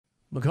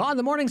McCall in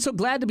the morning. So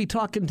glad to be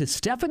talking to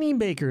Stephanie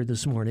Baker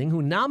this morning,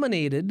 who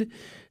nominated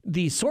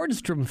the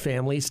Swordstrom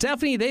family.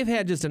 Stephanie, they've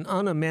had just an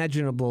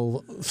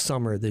unimaginable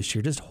summer this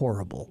year, just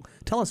horrible.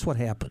 Tell us what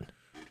happened.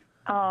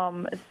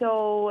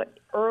 So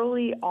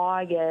early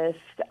August,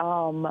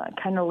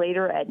 kind of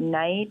later at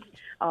night,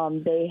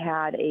 they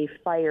had a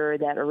fire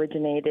that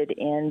originated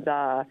in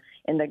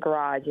the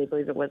garage. I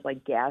believe it was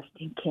like gas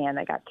can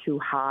that got too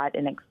hot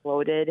and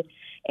exploded,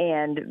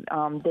 and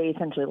they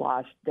essentially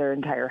lost their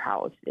entire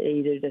house,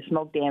 either to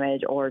smoke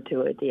damage or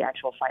to the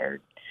actual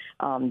fire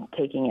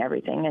taking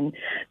everything. And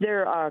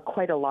they're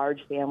quite a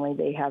large family.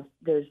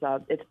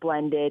 It's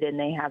blended, and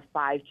they have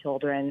 5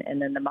 children, and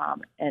then the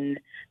mom and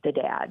the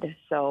dad.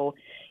 So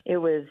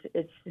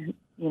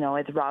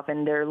it's rough,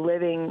 and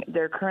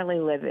they're currently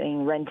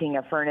renting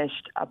a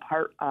furnished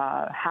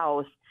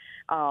house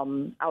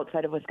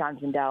outside of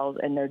Wisconsin Dells,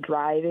 and they're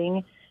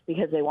driving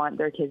because they want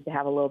their kids to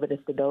have a little bit of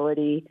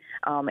stability,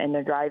 and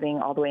they're driving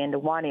all the way into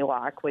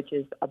Wonewoc, which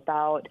is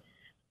about,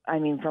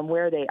 from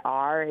where they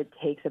are, it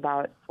takes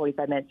about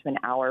 45 minutes to an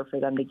hour for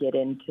them to get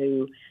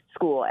into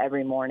school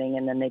every morning,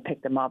 and then they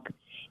pick them up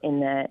in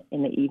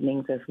the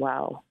evenings as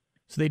well.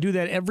 So they do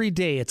that every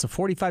day. It's a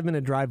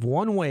 45-minute drive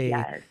one way.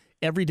 Yes.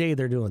 Every day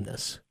they're doing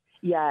this.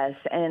 Yes,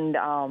 and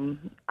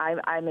I'm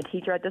a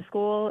teacher at the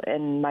school,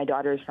 and my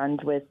daughter's friends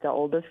with the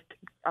oldest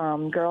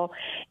girl,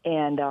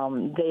 and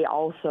they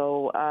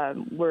also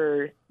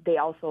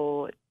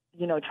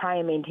try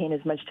and maintain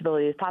as much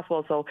stability as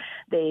possible. So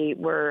they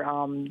were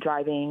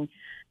driving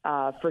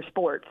for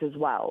sports as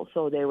well.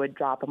 So they would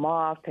drop them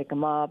off, pick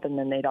them up, and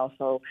then they'd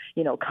also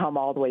come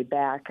all the way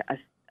back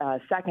a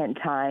second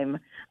time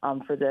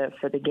for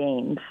the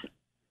games.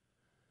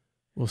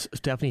 Well,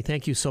 Stephanie,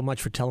 thank you so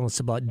much for telling us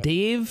about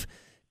Dave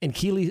and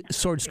Keeli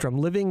Swordstrom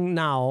living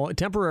now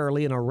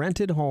temporarily in a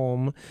rented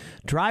home,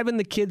 driving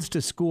the kids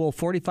to school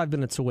 45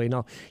 minutes away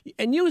now.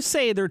 And you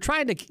say they're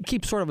trying to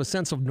keep sort of a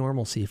sense of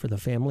normalcy for the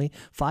family,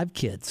 5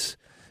 kids.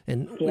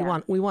 And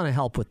we want to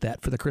help with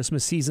that for the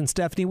Christmas season.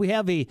 Stephanie, we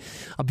have a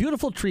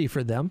beautiful tree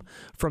for them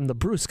from the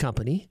Bruce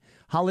Company.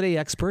 Holiday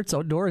experts,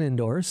 outdoor and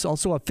indoors.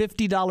 Also a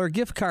 $50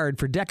 gift card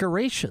for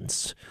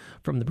decorations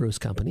from the Bruce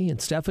Company.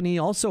 And Stephanie,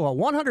 also a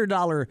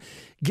 $100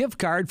 gift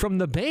card from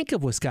the Bank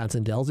of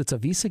Wisconsin Dells. It's a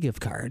Visa gift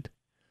card.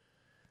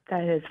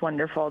 That is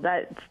wonderful.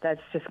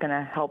 That's just going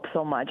to help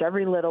so much.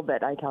 Every little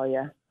bit, I tell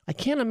you. I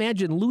can't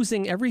imagine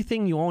losing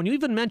everything you own. You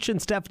even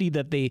mentioned, Stephanie,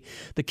 that the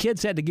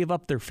kids had to give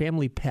up their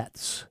family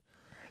pets.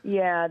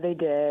 Yeah, they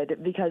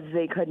did, because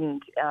they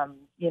couldn't,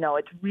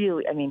 it's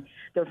really,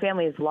 their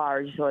family is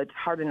large, so it's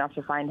hard enough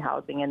to find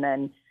housing, and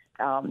then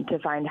to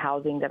find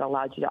housing that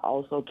allowed you to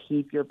also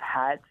keep your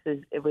pets,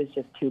 it was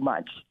just too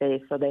much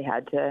space, so they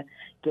had to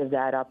give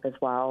that up as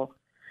well.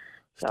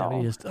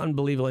 Stephanie, just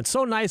unbelievable. It's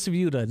so nice of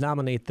you to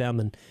nominate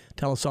them and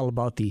tell us all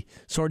about the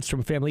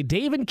Swordstrom family.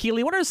 Dave and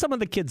Keeli, what are some of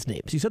the kids'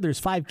 names? You said there's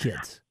 5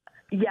 kids.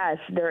 Yes,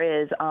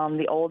 there is.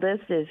 The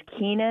oldest is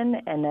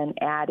Keenan, and then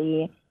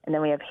Addie, and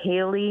then we have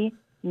Haley,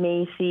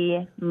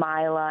 Macy,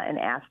 Mila, and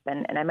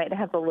Aspen, and I might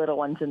have the little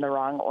ones in the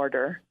wrong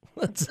order.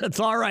 That's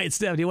all right,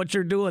 Stephanie. What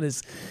you're doing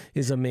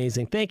is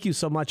amazing. Thank you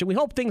so much, and we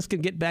hope things can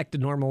get back to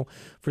normal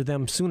for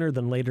them sooner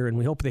than later, and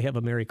we hope they have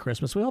a Merry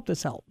Christmas. We hope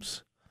this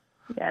helps.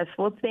 Yes,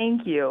 well,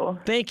 thank you.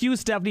 Thank you,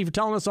 Stephanie, for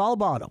telling us all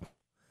about them.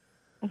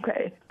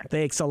 Okay.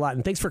 Thanks a lot,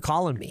 and thanks for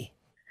calling me.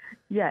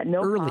 Yeah,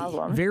 no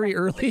problem. Very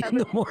early in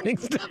the morning.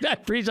 I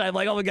appreciate it. I'm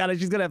like, oh my God,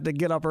 she's going to have to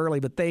get up early,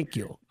 but thank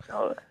you.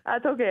 Oh,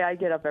 that's okay. I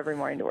get up every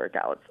morning to work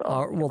out.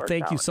 So well,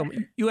 thank you so much.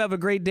 You have a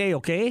great day,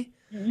 okay?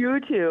 You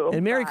too.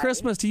 And Merry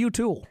Christmas to you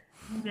too.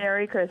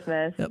 Merry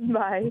Christmas. Yep.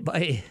 Bye.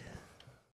 Bye.